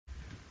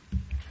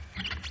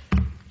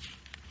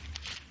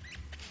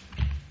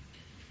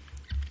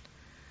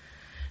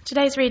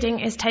Today's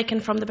reading is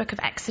taken from the book of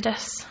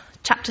Exodus,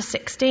 chapter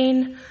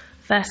 16,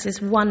 verses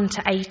 1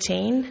 to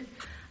 18,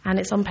 and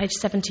it's on page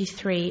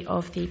 73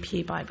 of the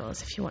Pew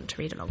Bibles if you want to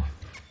read along.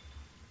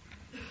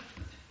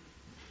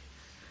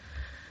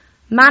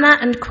 Manna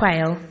and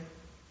quail.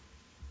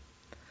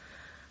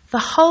 The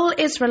whole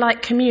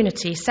Israelite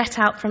community set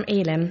out from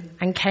Elim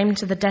and came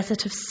to the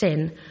desert of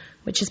Sin,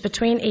 which is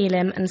between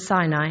Elim and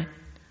Sinai,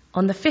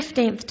 on the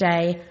 15th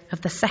day of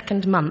the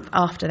second month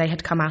after they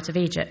had come out of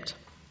Egypt.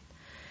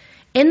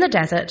 In the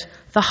desert,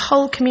 the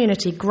whole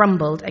community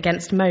grumbled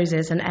against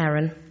Moses and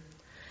Aaron.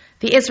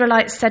 The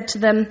Israelites said to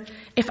them,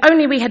 "If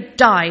only we had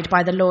died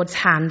by the Lord's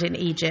hand in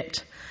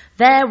Egypt.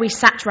 There we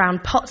sat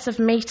round pots of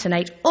meat and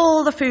ate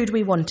all the food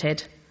we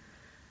wanted.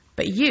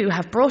 But you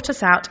have brought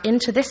us out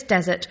into this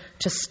desert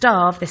to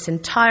starve this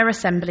entire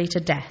assembly to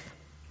death."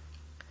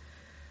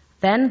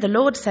 Then the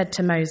Lord said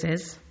to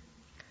Moses,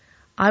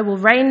 "I will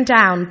rain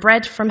down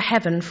bread from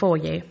heaven for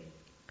you.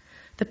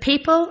 The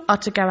people are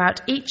to go out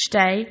each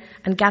day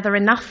and gather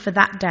enough for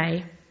that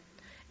day.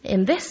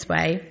 In this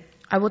way,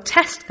 I will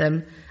test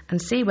them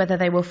and see whether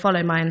they will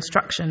follow my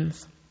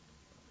instructions.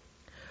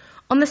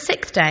 On the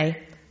 6th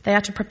day, they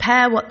are to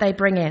prepare what they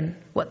bring in,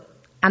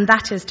 and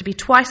that is to be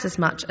twice as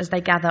much as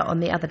they gather on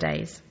the other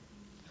days."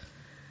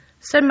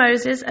 So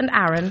Moses and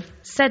Aaron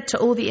said to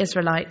all the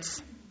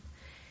Israelites,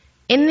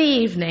 "In the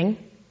evening,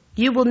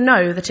 you will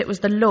know that it was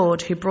the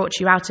Lord who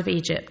brought you out of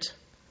Egypt.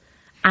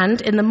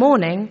 And in the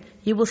morning,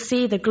 you will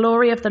see the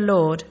glory of the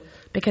Lord,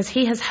 because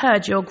he has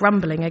heard your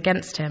grumbling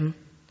against him.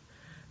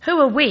 Who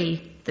are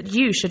we that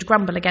you should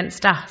grumble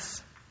against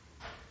us?"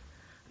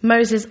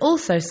 Moses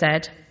also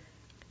said,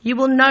 "You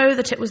will know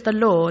that it was the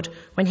Lord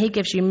when he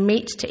gives you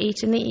meat to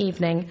eat in the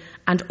evening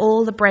and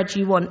all the bread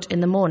you want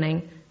in the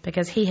morning,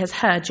 because he has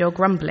heard your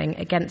grumbling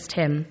against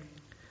him.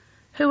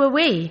 Who are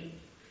we?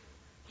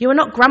 You are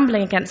not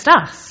grumbling against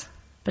us,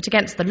 but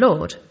against the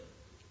Lord."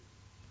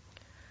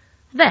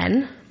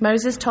 Then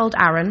Moses told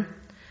Aaron,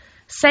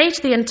 "Say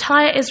to the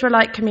entire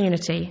Israelite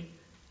community,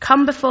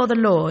 'Come before the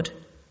Lord,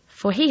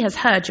 for he has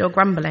heard your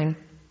grumbling.'"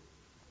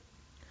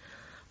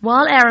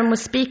 While Aaron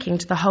was speaking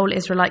to the whole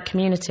Israelite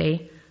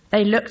community,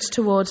 they looked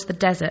towards the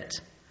desert,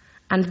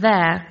 and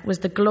there was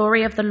the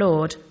glory of the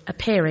Lord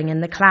appearing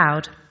in the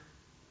cloud.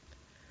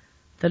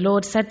 The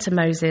Lord said to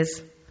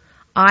Moses,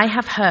 "I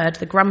have heard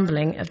the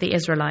grumbling of the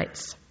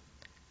Israelites.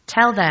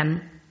 Tell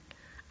them,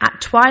 'At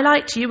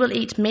twilight you will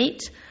eat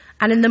meat,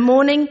 and in the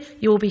morning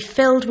you will be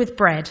filled with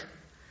bread.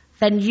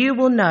 Then you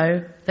will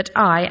know that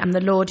I am the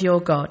Lord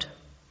your God.'"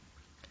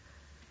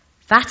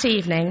 That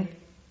evening,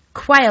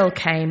 quail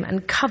came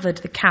and covered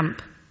the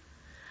camp,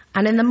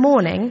 and in the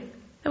morning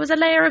there was a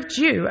layer of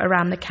dew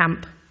around the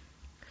camp.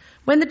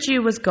 When the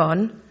dew was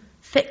gone,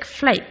 thick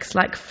flakes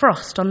like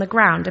frost on the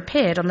ground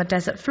appeared on the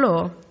desert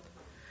floor.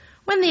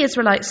 When the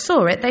Israelites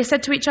saw it, they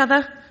said to each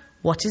other,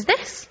 "What is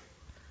this?"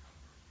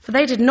 For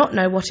they did not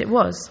know what it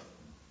was.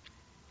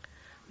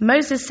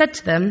 Moses said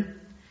to them,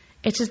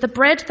 "It is the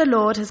bread the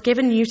Lord has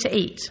given you to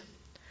eat.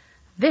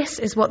 This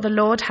is what the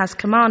Lord has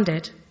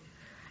commanded.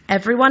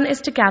 Everyone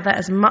is to gather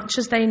as much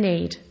as they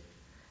need.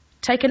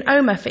 Take an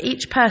omer for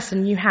each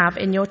person you have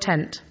in your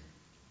tent."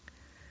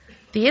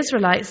 The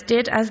Israelites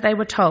did as they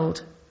were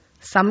told.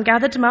 Some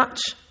gathered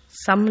much,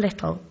 some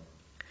little.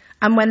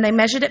 And when they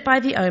measured it by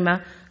the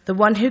omer, the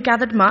one who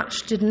gathered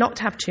much did not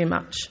have too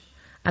much,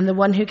 and the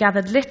one who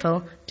gathered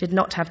little did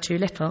not have too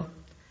little.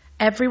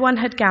 Everyone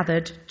had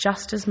gathered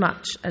just as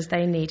much as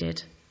they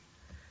needed.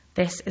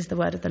 This is the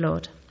word of the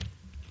Lord.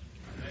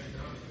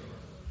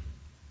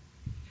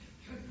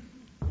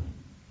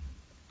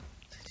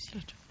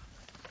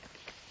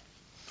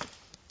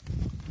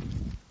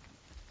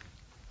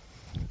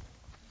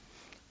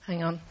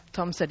 Hang on.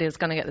 Tom said he was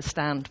going to get the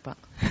stand, but...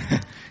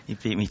 You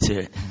beat me to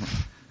it.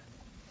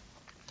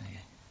 Okay.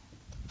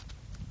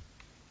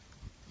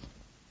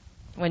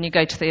 When you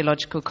go to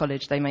theological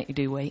college, they make you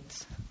do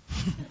weights.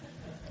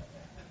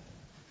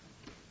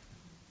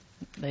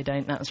 They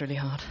don't. That was really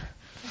hard.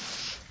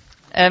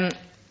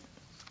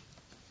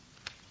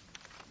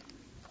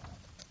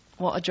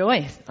 What a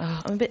joy.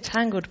 I'm a bit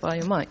tangled by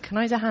your mic. Can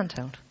I use a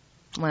handheld?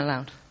 Am I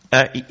allowed?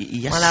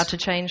 Yes. Am I allowed to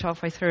change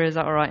halfway through? Is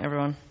that all right,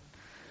 everyone?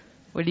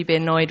 Will you be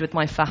annoyed with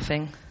my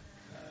faffing?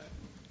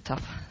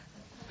 Tough.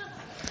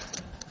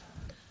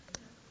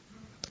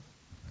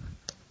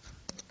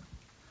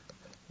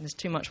 There's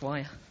too much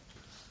wire.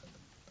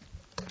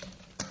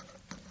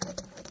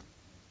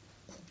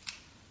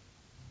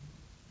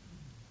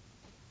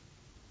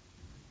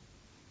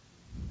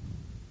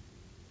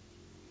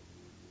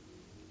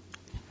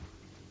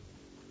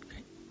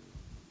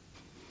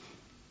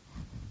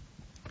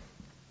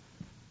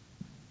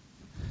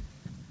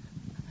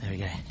 There we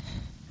go.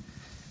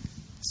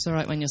 It's all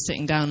right when you're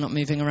sitting down, not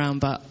moving around,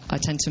 but I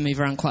tend to move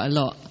around quite a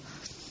lot.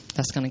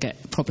 That's going to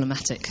get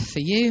problematic for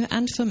you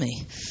and for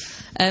me.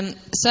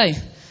 So,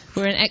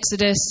 we're in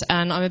Exodus,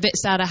 and I'm a bit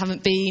sad I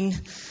haven't been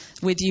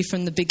with you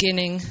from the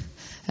beginning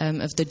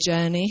of the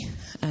journey,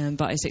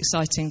 but it's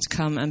exciting to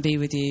come and be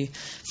with you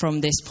from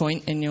this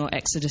point in your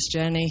Exodus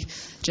journey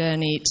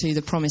to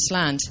the Promised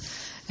Land.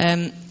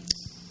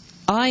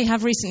 I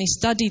have recently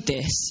studied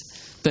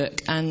this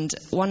book, and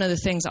one of the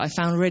things that I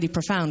found really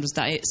profound was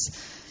that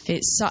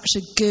it's such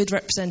a good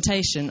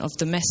representation of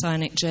the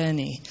messianic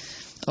journey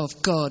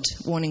of God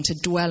wanting to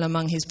dwell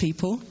among his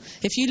people.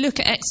 If you look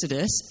at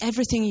Exodus,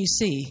 everything you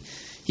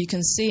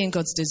can see in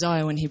God's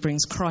desire when he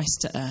brings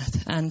Christ to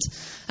earth. And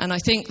I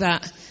think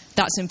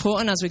that's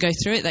important as we go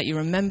through it, that you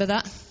remember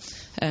that,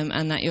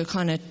 and that you're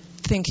kind of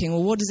thinking,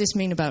 well, what does this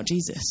mean about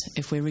Jesus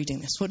if we're reading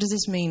this? What does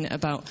this mean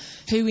about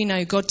who we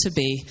know God to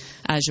be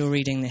as you're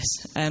reading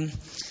this?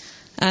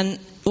 And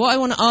what I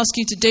want to ask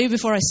you to do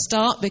before I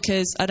start,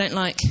 because I don't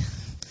like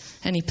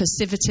any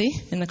passivity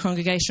in the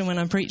congregation when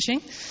I'm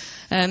preaching,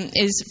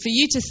 is for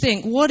you to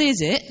think, what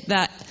is it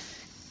that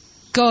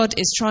God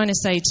is trying to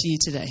say to you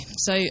today?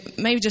 So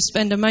maybe just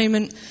spend a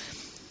moment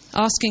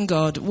asking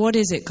God, what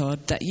is it,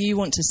 God, that you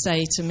want to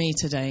say to me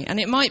today? And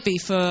it might be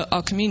for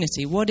our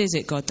community. What is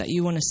it, God, that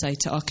you want to say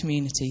to our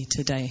community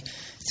today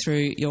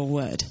through your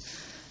word?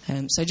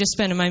 So just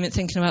spend a moment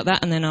thinking about that,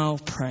 and then I'll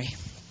pray.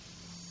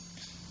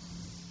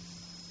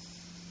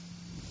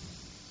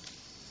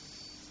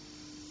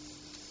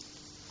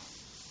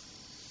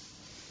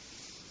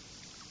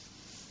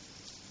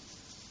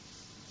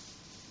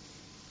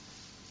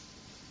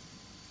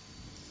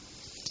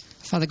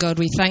 Father God,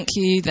 we thank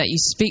you that you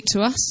speak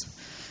to us.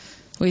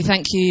 We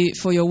thank you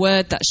for your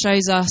word that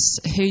shows us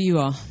who you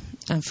are,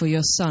 and for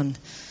your Son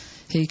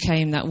who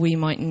came that we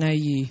might know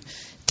you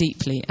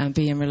deeply and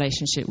be in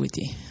relationship with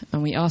you.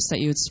 And we ask that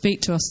you would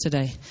speak to us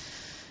today.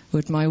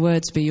 Would my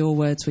words be your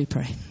words, we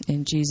pray.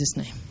 In Jesus'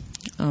 name.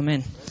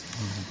 Amen.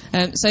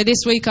 So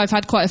this week I've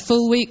had quite a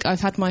full week.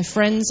 I've had my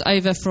friends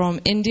over from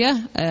India.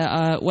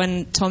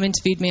 When Tom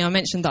interviewed me, I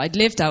mentioned that I'd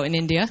lived out in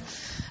India,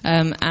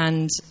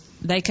 and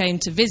they came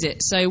to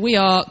visit. So we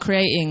are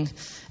creating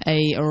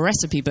a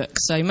recipe book.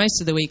 So most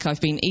of the week I've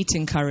been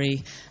eating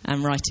curry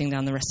and writing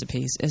down the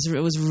recipes.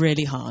 It was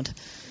really hard,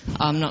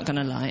 I'm not going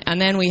to lie. And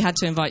then we had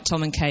to invite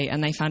Tom and Kate,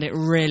 and they found it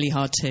really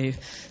hard to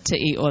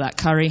eat all that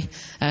curry.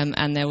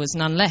 And there was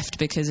none left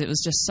because it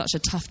was just such a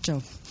tough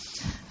job.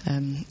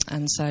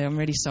 And so I'm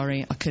really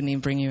sorry I couldn't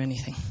even bring you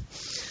anything.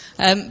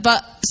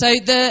 But so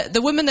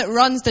the woman that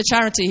runs the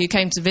charity who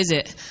came to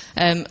visit,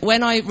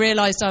 when I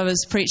realised I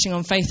was preaching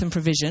on faith and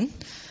provision,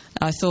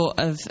 I thought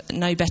of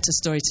no better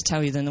story to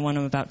tell you than the one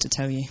I'm about to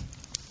tell you.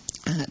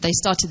 They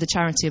started the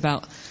charity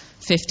about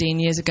 15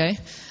 years ago,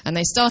 and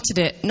they started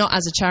it not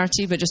as a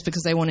charity, but just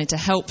because they wanted to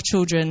help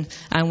children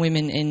and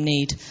women in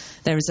need.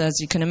 There is, as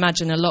you can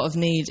imagine, a lot of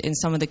need in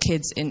some of the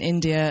kids in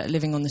India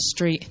living on the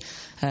street,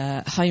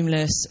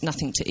 homeless,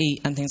 nothing to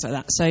eat, and things like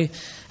that. So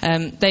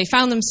they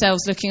found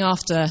themselves looking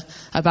after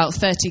about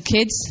 30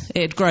 kids.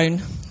 It had grown.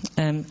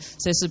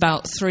 So this is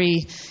about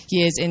 3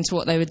 years into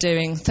what they were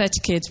doing. 30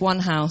 kids, one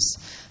house,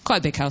 quite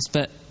a big house,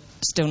 but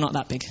still not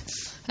that big.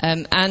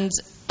 And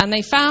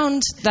they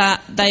found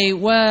that they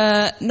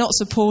were not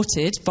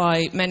supported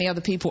by many other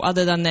people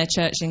other than their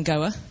church in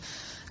Goa.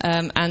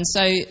 And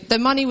so the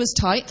money was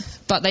tight,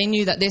 but they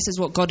knew that this is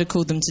what God had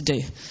called them to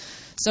do.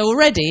 So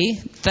already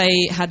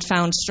they had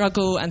found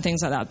struggle and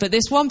things like that. But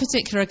this one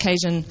particular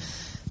occasion,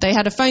 they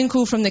had a phone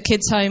call from the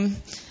kids' home,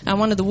 and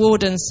one of the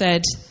wardens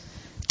said,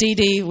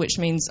 Didi, which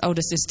means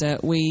older sister,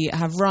 we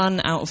have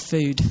run out of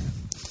food.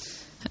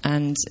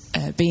 And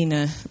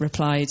Bina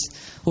replied,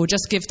 well,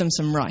 just give them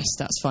some rice.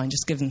 That's fine,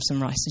 just give them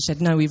some rice. And she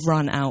said, no, we've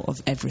run out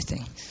of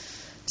everything.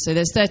 So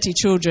there's 30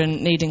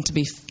 children needing to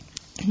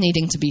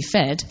be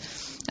fed.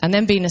 And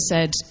then Bina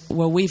said,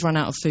 well, we've run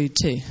out of food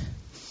too.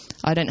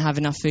 I don't have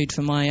enough food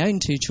for my own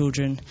 2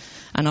 children,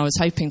 and I was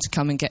hoping to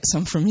come and get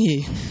some from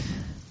you.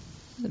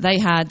 They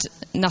had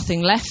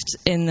nothing left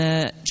in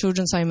the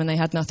children's home, and they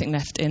had nothing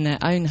left in their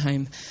own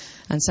home.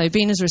 And so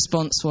Bina's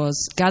response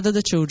was, gather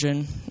the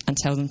children and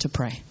tell them to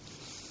pray.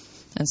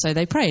 And so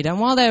they prayed. And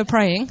while they were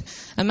praying,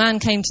 a man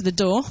came to the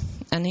door,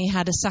 and he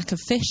had a sack of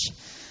fish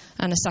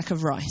and a sack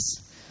of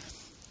rice.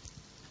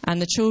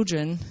 And the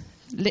children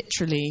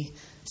literally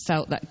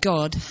felt that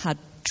God had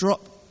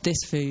dropped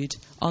this food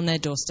on their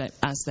doorstep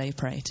as they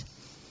prayed.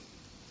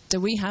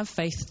 Do we have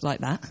faith like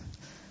that?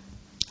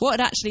 What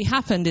had actually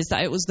happened is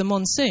that it was the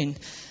monsoon,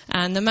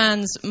 and the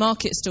man's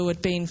market stall had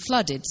been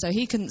flooded, so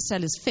he couldn't sell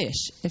his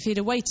fish. If he'd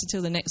have waited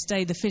till the next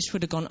day, the fish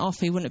would have gone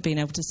off, he wouldn't have been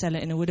able to sell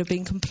it, and it would have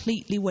been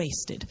completely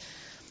wasted.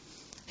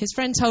 His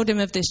friend told him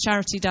of this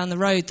charity down the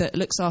road that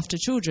looks after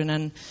children,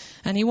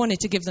 and he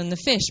wanted to give them the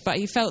fish, but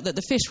he felt that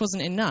the fish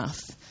wasn't enough.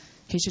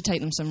 He should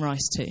take them some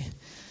rice too.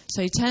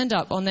 So he turned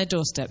up on their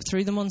doorstep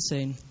through the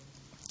monsoon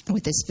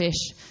with this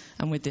fish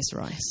and with this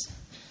rice.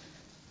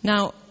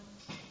 Now,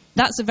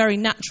 that's a very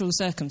natural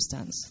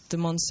circumstance. The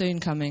monsoon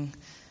coming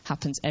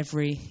happens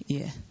every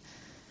year.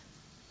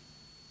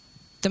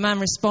 The man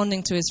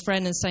responding to his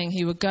friend and saying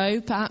he would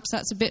go, perhaps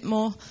that's a bit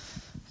more,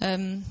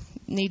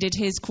 needed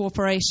his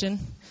cooperation.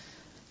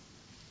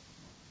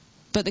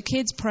 But the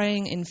kids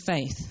praying in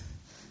faith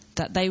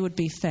that they would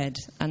be fed,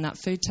 and that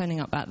food turning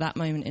up at that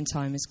moment in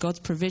time is God's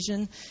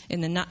provision in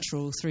the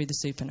natural through the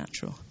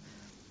supernatural.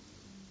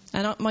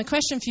 And my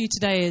question for you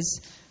today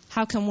is,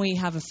 how can we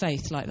have a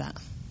faith like that?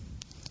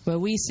 Where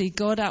we see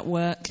God at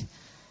work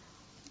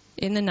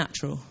in the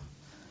natural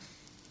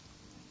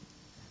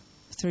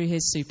through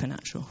his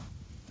supernatural.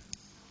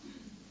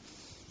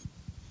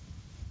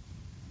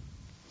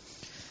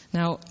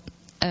 Now,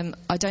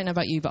 I don't know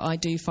about you, but I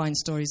do find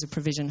stories of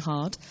provision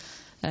hard.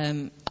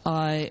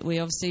 We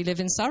obviously live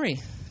in Surrey,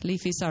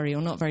 leafy Surrey,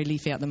 or not very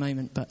leafy at the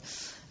moment, but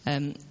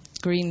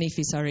green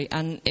leafy Surrey.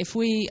 And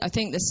I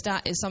think the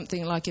stat is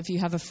something like if you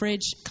have a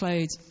fridge,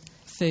 clothes,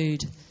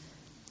 food,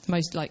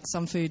 most like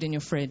some food in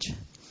your fridge,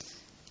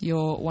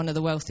 you're one of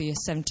the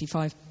wealthiest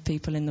 75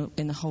 people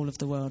in the whole of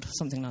the world,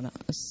 something like that.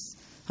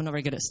 I'm not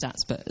very good at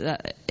stats,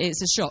 but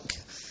it's a shock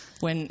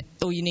when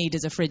all you need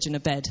is a fridge and a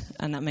bed,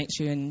 and that makes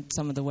you in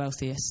some of the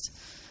wealthiest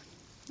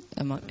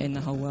in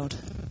the whole world.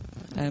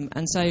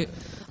 And so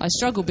I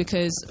struggle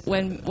because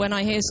when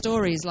I hear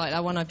stories like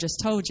that one I've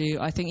just told you,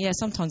 I think, yeah,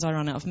 sometimes I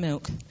run out of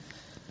milk.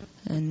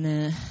 And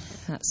I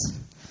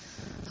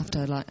have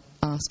to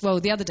ask. Well,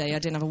 the other day I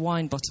didn't have a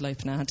wine bottle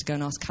opener. I had to go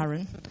and ask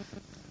Karen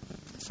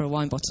for a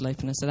wine bottle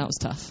opener, so that was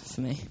tough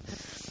for me.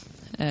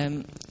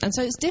 And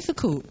so it's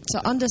difficult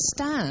to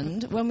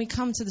understand when we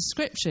come to the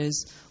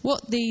scriptures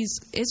what these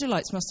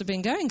Israelites must have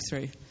been going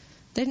through.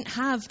 They didn't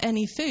have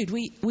any food.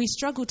 We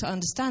struggle to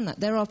understand that.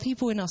 There are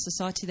people in our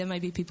society, there may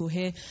be people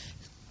here,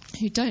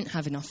 who don't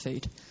have enough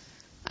food.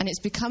 And it's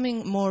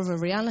becoming more of a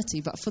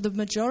reality. But for the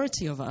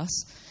majority of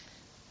us,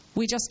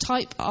 we just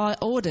type our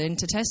order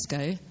into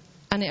Tesco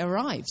and it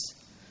arrives.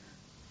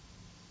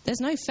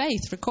 There's no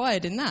faith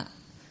required in that.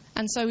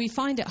 And so we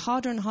find it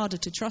harder and harder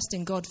to trust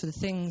in God for the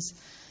things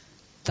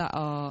that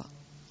are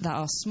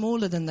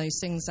smaller than those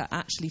things that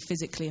actually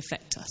physically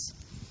affect us.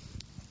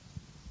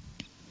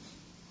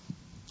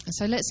 And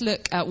so let's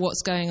look at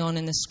what's going on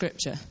in the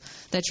scripture.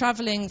 They're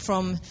travelling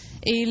from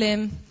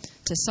Elim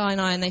to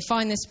Sinai, and they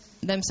find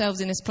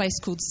themselves in this place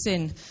called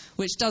Sin,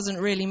 which doesn't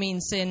really mean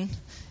sin.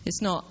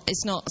 It's not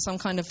some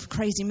kind of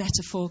crazy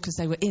metaphor because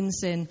they were in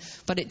sin,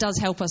 but it does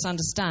help us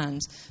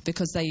understand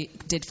because they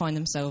did find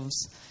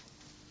themselves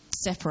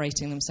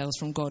separating themselves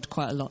from God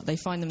quite a lot. They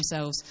find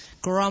themselves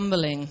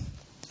grumbling.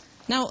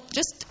 Now,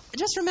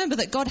 just remember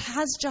that God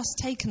has just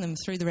taken them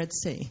through the Red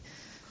Sea.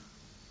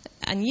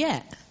 And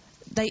yet,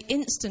 they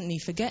instantly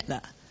forget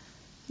that.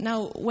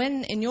 Now,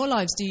 when in your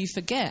lives do you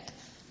forget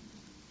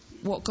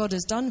what God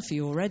has done for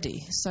you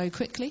already so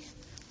quickly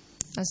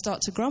and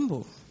start to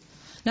grumble?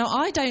 Now,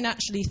 I don't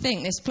actually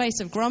think this place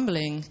of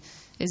grumbling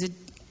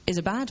is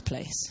a bad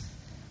place.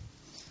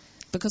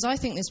 Because I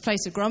think this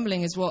place of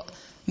grumbling is what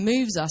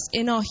moves us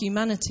in our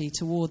humanity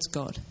towards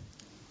God.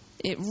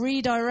 It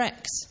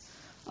redirects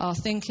our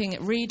thinking,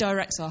 it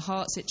redirects our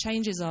hearts, it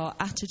changes our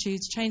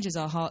attitudes, changes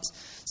our hearts,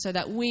 so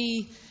that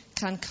we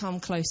can come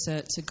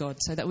closer to God,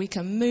 so that we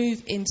can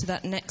move into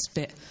that next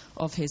bit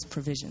of his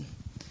provision.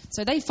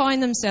 So they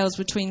find themselves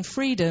between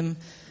freedom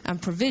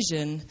and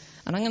provision,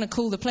 and I'm going to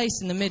call the place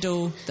in the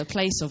middle the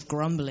place of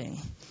grumbling,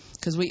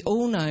 because we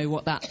all know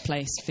what that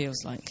place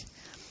feels like.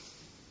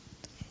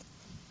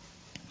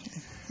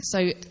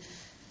 So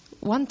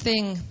one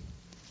thing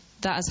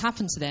that has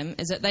happened to them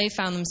is that they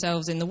found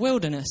themselves in the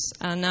wilderness.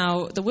 And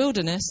now the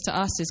wilderness to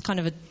us is kind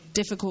of a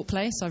difficult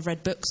place. I've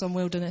read books on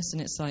wilderness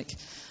and it's like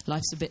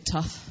life's a bit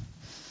tough.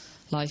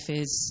 Life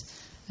is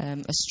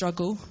a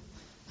struggle.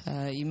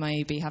 You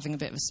may be having a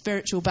bit of a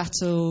spiritual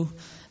battle.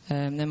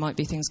 There might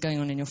be things going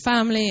on in your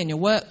family, in your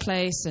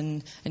workplace,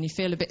 and you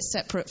feel a bit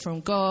separate from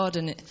God,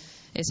 and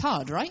it's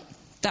hard, right?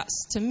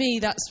 To me,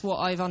 that's what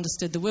I've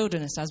understood the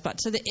wilderness as. But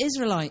to the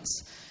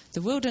Israelites,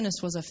 the wilderness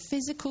was a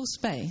physical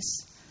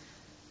space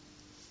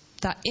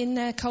that in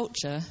their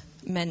culture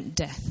meant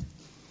death.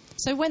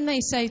 So when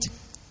they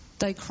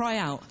cry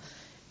out,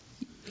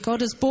 God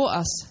has brought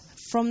us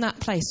from that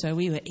place where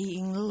we were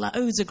eating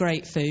loads of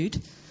great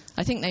food.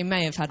 I think they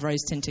may have had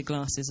rose-tinted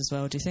glasses as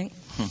well, do you think?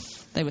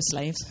 They were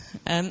slaves.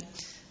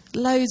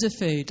 Loads of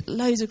food,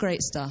 loads of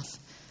great stuff.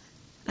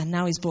 And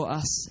now he's brought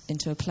us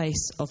into a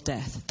place of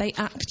death. They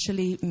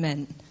actually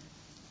meant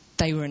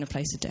they were in a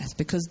place of death,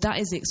 because that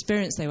is the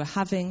experience they were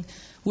having.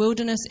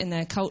 Wilderness in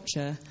their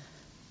culture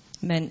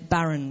meant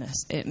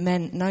barrenness. It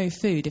meant no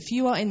food. If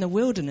you are in the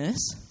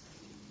wilderness,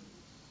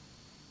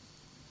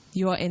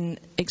 you are in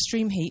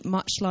extreme heat,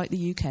 much like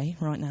the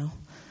UK right now.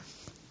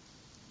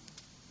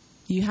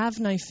 You have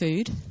no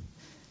food.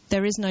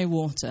 There is no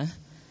water.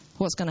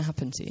 What's going to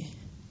happen to you?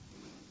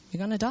 You're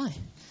going to die.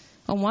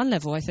 On one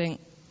level, I think,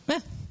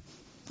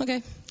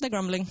 okay, they're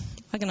grumbling.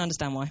 I can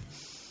understand why.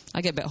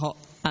 I get a bit hot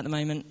at the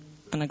moment,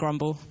 and I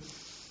grumble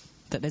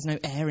that there's no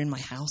air in my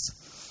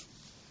house.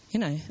 You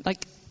know,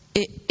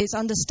 it's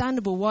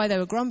understandable why they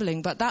were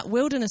grumbling, but that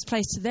wilderness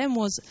place to them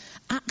was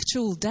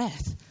actual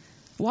death.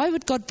 Why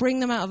would God bring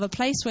them out of a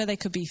place where they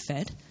could be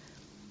fed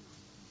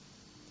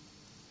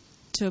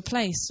to a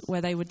place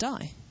where they would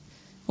die?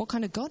 What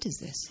kind of God is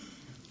this?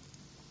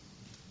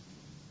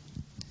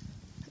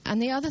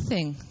 And the other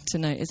thing to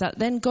note is that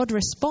then God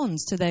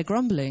responds to their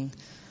grumbling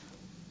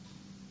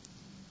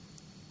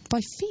by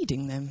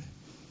feeding them.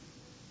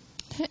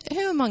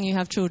 Who among you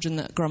have children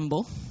that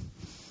grumble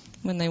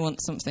when they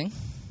want something?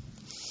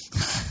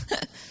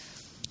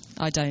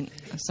 I don't,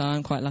 so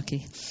I'm quite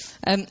lucky.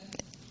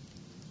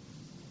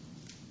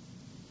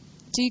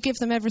 Do you give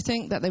them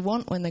everything that they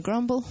want when they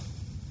grumble?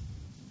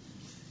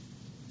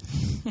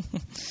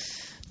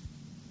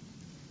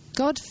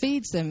 God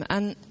feeds them.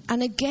 And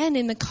again,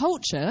 in the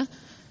culture,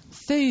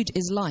 food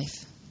is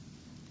life.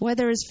 Where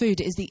there is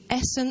food, it is the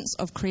essence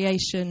of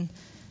creation,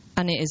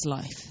 and it is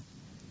life.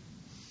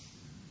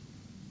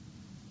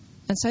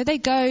 And so they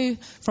go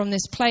from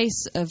this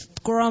place of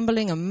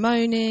grumbling and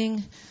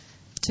moaning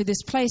to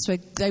this place where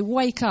they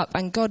wake up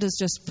and God has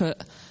just put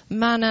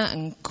manna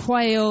and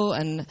quail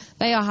and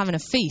they are having a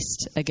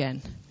feast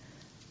again.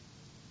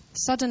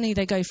 Suddenly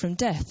they go from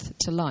death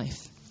to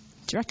life.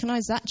 Do you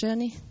recognise that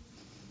journey?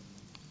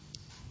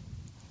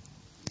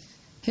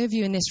 Who of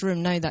you in this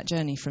room know that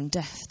journey from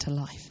death to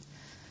life?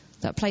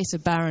 That place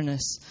of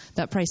barrenness,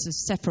 that place of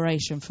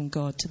separation from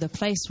God, to the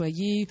place where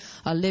you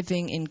are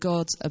living in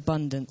God's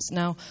abundance.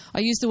 Now,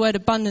 I use the word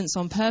abundance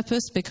on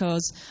purpose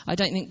because I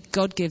don't think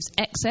God gives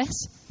excess.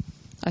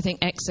 I think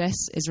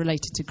excess is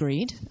related to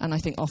greed, and I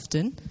think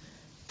often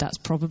that's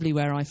probably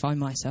where I find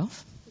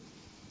myself,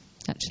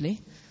 actually.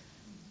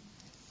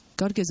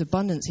 God gives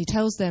abundance. He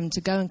tells them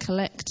to go and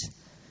collect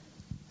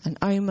an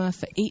omer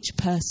for each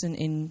person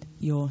in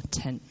your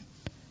tent.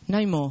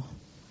 No more.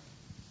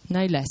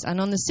 No less. And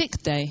on the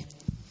 6th day,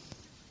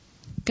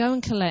 go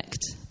and collect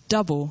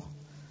double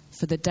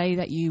for the day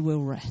that you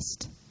will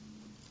rest.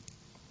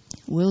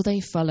 Will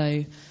they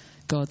follow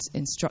God's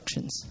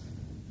instructions?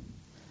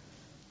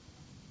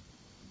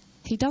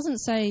 He doesn't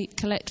say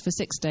collect for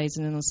 6 days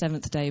and then on the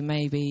 7th day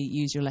maybe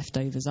use your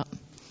leftovers up.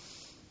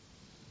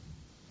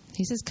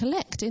 He says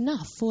collect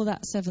enough for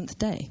that 7th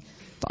day,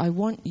 but I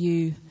want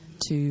you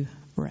to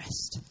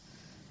rest.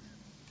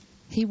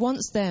 He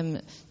wants them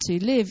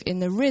to live in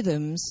the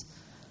rhythms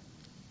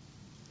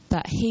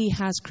that he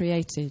has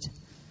created.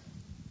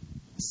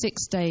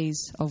 6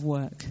 days of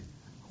work,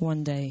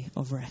 1 day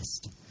of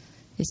rest.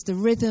 It's the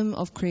rhythm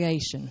of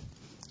creation.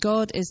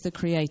 God is the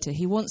creator.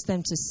 He wants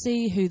them to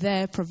see who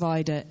their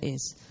provider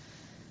is.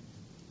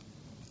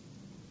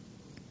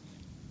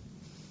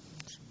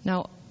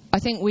 Now, I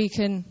think we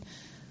can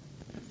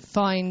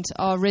find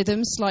our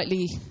rhythm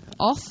slightly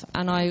off,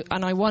 and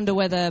I wonder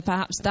whether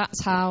perhaps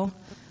that's how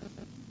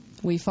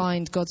we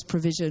find God's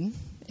provision,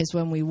 is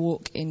when we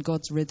walk in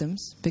God's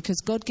rhythms,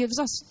 because God gives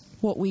us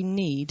what we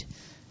need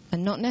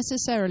and not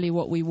necessarily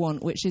what we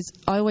want, which is,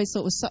 I always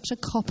thought was such a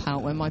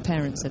cop-out when my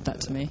parents said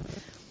that to me.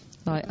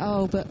 Like,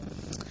 oh, but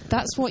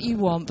that's what you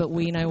want, but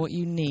we know what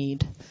you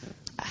need.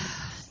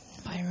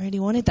 I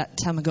really wanted that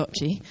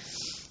Tamagotchi,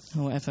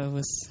 or whatever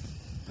was.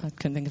 I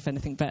couldn't think of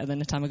anything better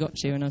than a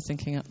Tamagotchi when I was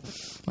thinking up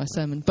my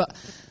sermon. But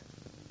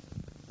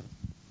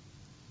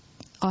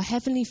our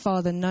Heavenly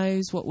Father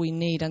knows what we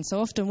need, and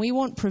so often we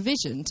want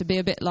provision to be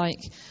a bit like,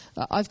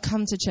 I've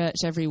come to church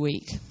every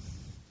week,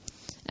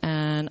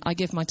 and I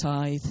give my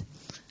tithe,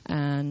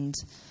 and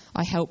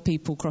I help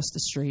people cross the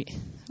street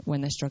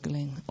when they're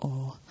struggling,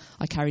 or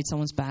I carried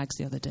someone's bags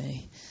the other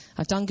day.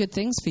 I've done good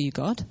things for you,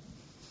 God.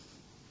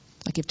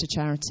 I give to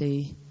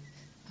charity.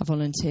 I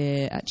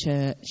volunteer at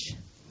church.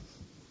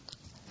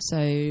 So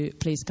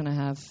please can I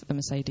have a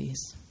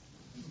Mercedes?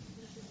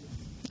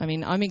 I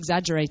mean, I'm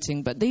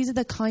exaggerating, but these are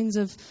the kinds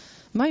of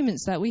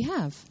moments that we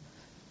have.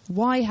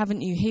 Why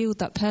haven't you healed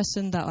that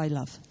person that I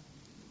love?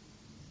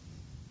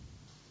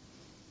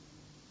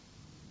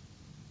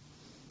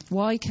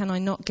 Why can I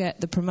not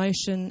get the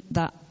promotion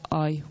that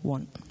I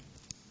want?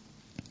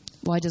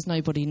 Why does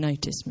nobody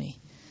notice me?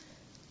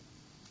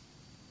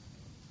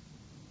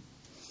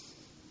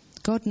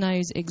 God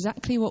knows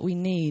exactly what we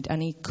need,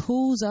 and he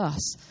calls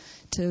us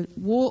to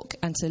walk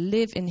and to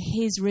live in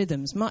his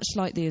rhythms, much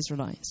like the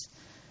Israelites.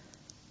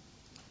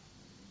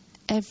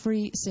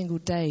 Every single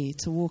day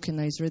to walk in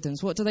those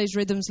rhythms. What do those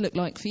rhythms look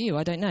like for you?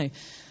 I don't know.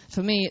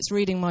 For me, it's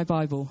reading my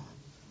Bible,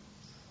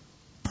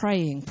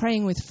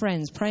 praying with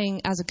friends,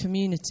 praying as a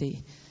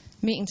community,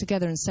 meeting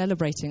together and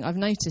celebrating. I've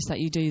noticed that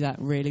you do that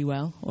really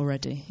well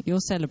already. Your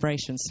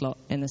celebration slot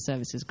in the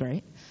service is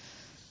great,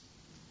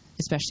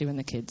 especially when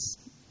the kids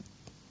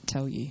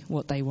tell you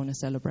what they want to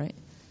celebrate,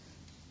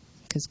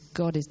 because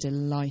God is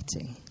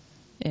delighting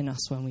in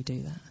us when we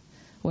do that.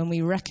 When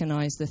we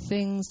recognise the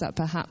things that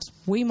perhaps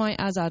we might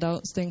as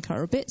adults think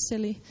are a bit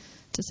silly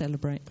to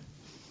celebrate.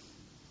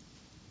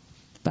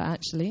 But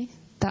actually,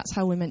 that's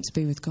how we're meant to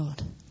be with God.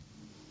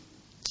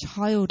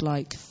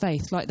 Childlike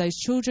faith, like those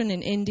children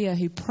in India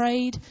who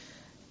prayed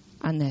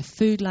and their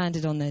food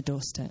landed on their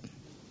doorstep.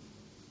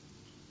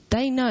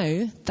 They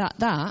know that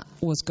that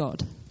was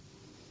God.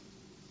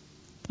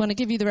 When I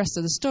give you the rest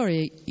of the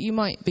story, you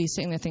might be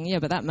sitting there thinking, yeah,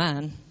 but that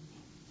man,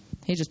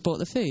 he just bought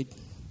the food.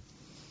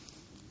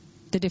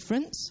 The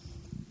difference?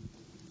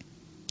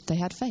 They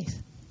had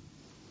faith.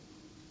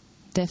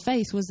 Their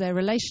faith was their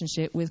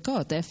relationship with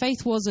God. Their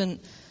faith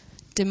wasn't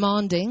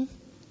demanding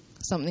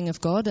something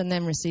of God and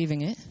then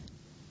receiving it.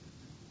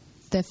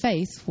 Their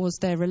faith was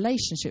their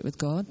relationship with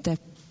God. They're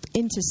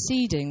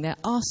interceding. They're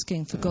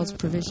asking for God's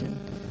provision.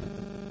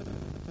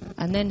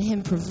 And then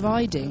him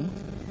providing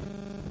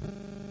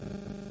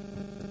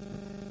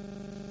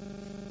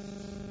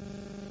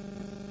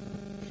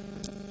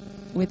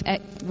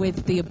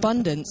with the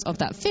abundance of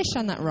that fish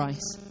and that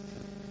rice.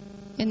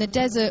 In the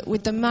desert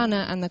with the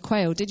manna and the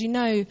quail. Did you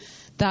know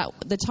that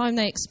the time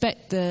they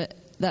expect that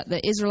the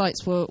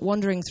Israelites were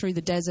wandering through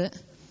the desert,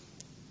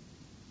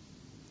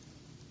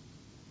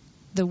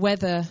 the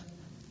weather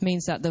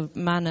means that the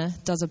manna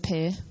does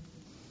appear,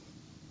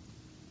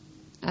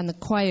 and the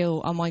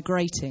quail are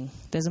migrating.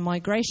 There's a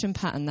migration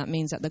pattern that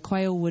means that the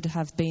quail would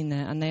have been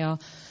there, and they are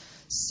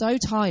so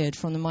tired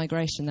from the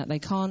migration that they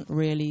can't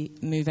really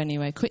move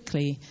anywhere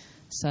quickly.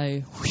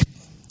 So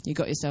you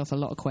got yourself a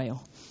lot of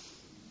quail.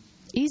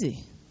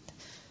 Easy.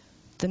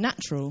 The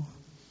natural,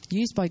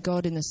 used by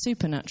God in the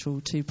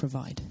supernatural to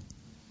provide.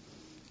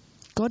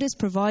 God is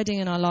providing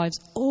in our lives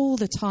all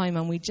the time,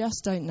 and we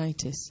just don't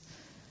notice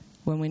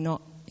when we're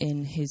not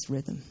in his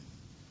rhythm.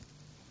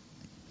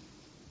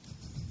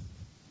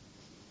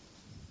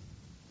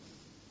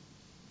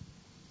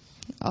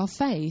 Our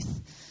faith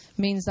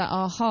means that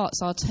our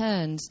hearts are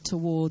turned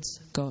towards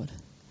God.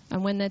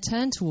 And when they're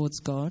turned towards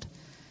God,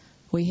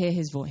 we hear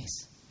his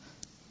voice.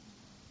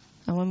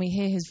 And when we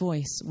hear his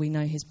voice, we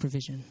know his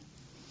provision.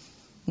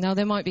 Now,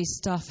 there might be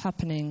stuff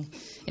happening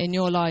in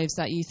your lives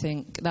that you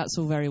think, that's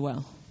all very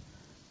well.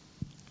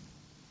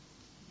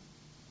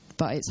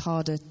 But it's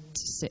harder to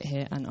sit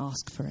here and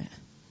ask for it.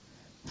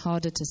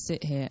 Harder to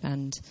sit here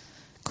and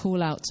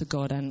call out to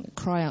God and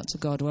cry out to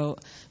God. Well,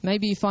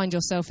 maybe you find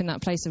yourself in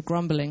that place of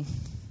grumbling.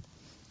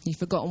 You've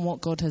forgotten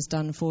what God has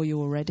done for you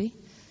already.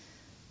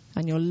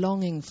 And you're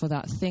longing for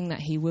that thing that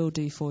he will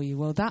do for you.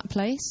 Well, that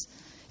place,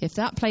 if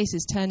that place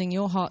is turning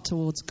your heart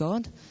towards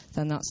God,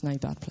 then that's no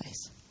bad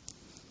place.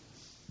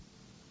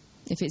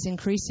 If it's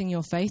increasing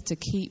your faith to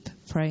keep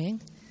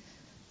praying,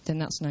 then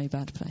that's no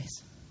bad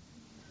place.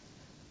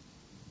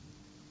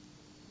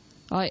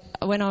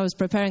 When I was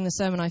preparing the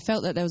sermon, I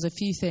felt that there was a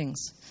few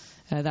things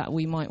that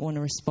we might want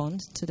to respond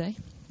today.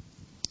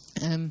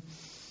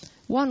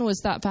 One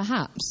was that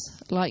perhaps,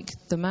 like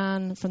the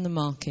man from the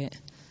market,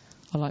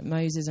 or like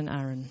Moses and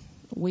Aaron,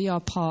 we are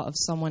part of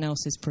someone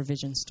else's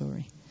provision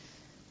story.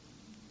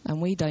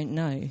 And we don't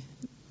know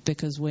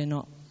because we're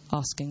not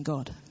asking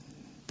God.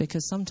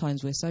 Because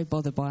sometimes we're so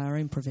bothered by our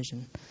own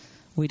provision,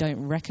 we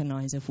don't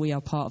recognize if we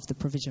are part of the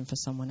provision for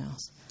someone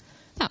else.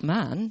 That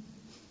man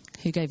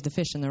who gave the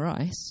fish and the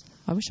rice,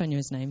 I wish I knew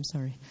his name,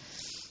 sorry.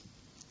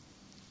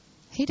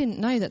 He didn't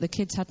know that the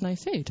kids had no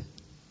food.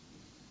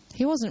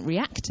 He wasn't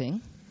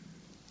reacting.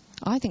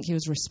 I think he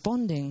was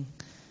responding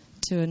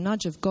to a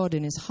nudge of God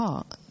in his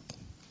heart.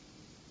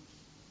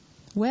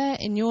 Where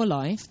in your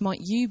life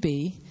might you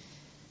be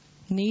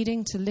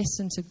needing to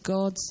listen to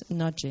God's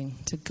nudging,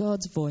 to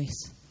God's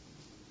voice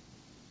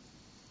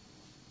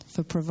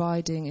for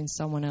providing in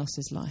someone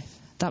else's life?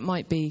 That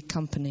might be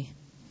company,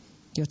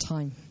 your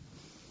time.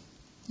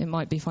 It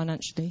might be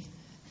financially.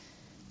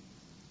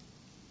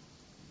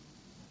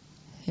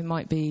 It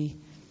might be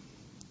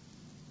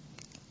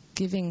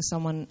giving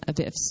someone a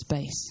bit of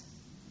space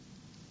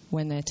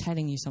when they're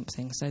telling you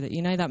something, so that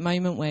you know that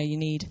moment where you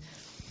need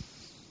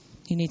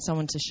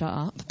someone to shut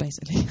up,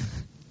 basically,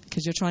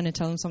 because you're trying to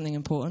tell them something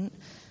important.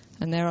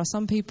 And there'll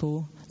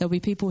be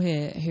people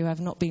here who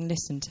have not been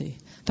listened to.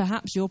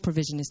 Perhaps your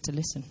provision is to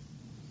listen.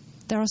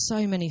 There are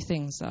so many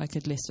things that I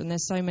could list, and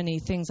there's so many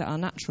things that are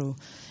natural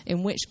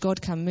in which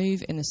God can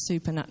move in the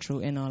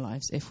supernatural in our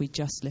lives if we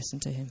just listen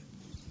to him.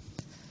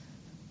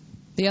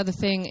 The other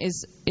thing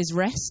is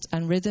rest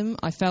and rhythm.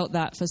 I felt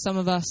that for some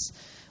of us,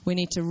 we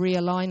need to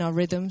realign our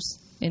rhythms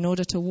in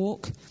order to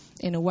walk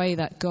in a way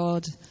that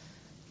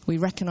we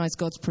recognize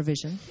God's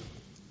provision.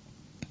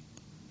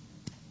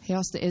 He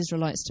asked the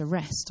Israelites to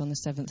rest on the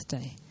seventh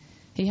day.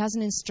 He has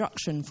an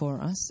instruction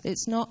for us.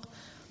 It's not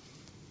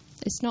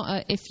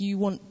if you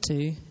want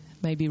to,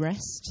 maybe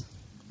rest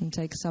and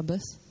take a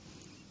Sabbath.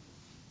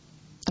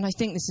 And I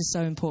think this is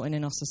so important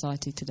in our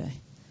society today.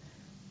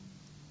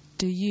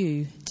 Do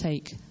you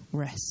take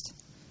rest?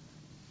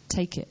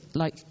 Take it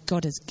like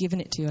God has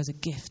given it to you as a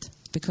gift,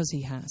 because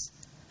he has.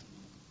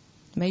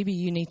 Maybe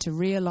you need to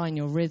realign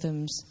your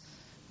rhythms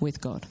with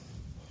God.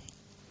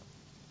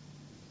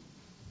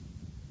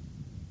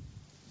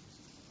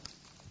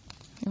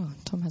 Oh,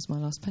 Tom has my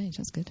last page.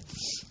 That's good.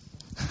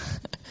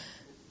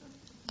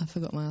 I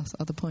forgot my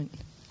other point.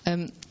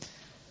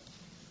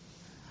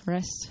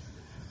 Rest.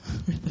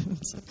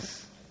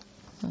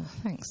 Oh,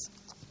 thanks.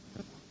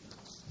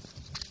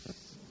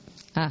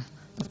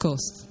 Of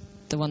course.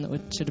 The one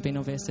that should have been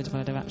obvious if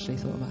I'd have actually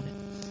thought about it.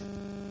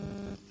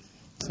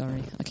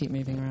 Sorry, I keep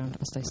moving around.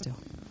 I'll stay still.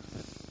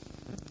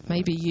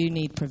 Maybe you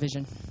need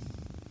provision.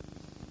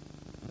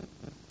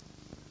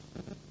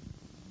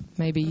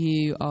 Maybe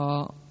you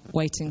are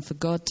waiting for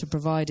God to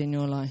provide in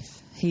your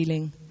life.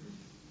 Healing,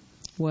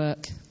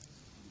 work,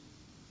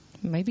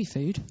 maybe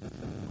food.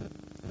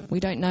 We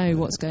don't know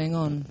what's going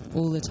on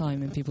all the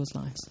time in people's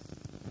lives.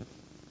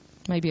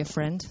 Maybe a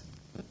friend,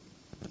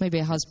 maybe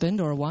a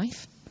husband or a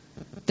wife.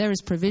 There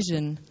is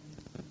provision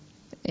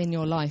in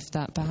your life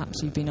that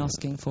perhaps you've been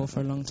asking for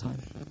a long time.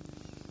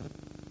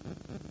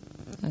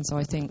 And so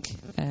I think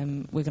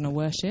we're going to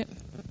worship.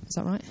 Is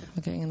that right?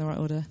 We're getting in the right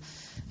order.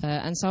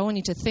 And so I want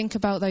you to think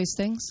about those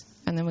things,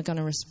 and then we're going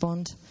to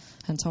respond,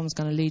 and Tom's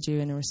going to lead you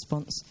in a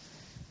response.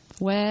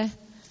 Where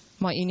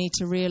Might you need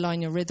to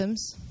realign your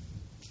rhythms?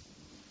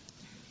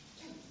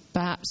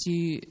 Perhaps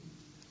we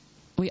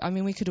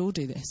could all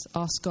do this.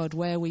 Ask God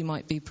where we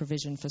might be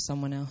provision for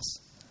someone else.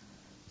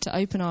 To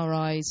open our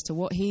eyes to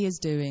what He is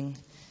doing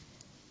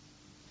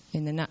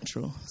in the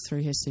natural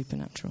through His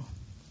supernatural.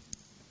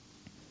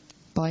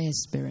 By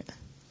His Spirit.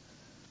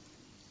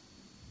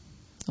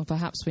 Or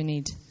perhaps we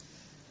need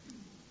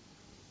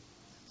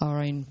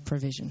our own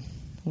provision.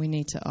 We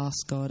need to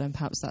ask God, and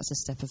perhaps that's a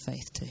step of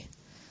faith too.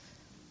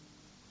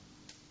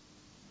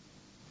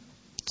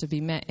 To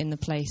be met in the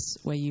place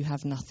where you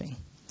have nothing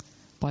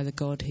by the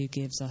God who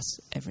gives us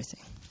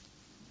everything.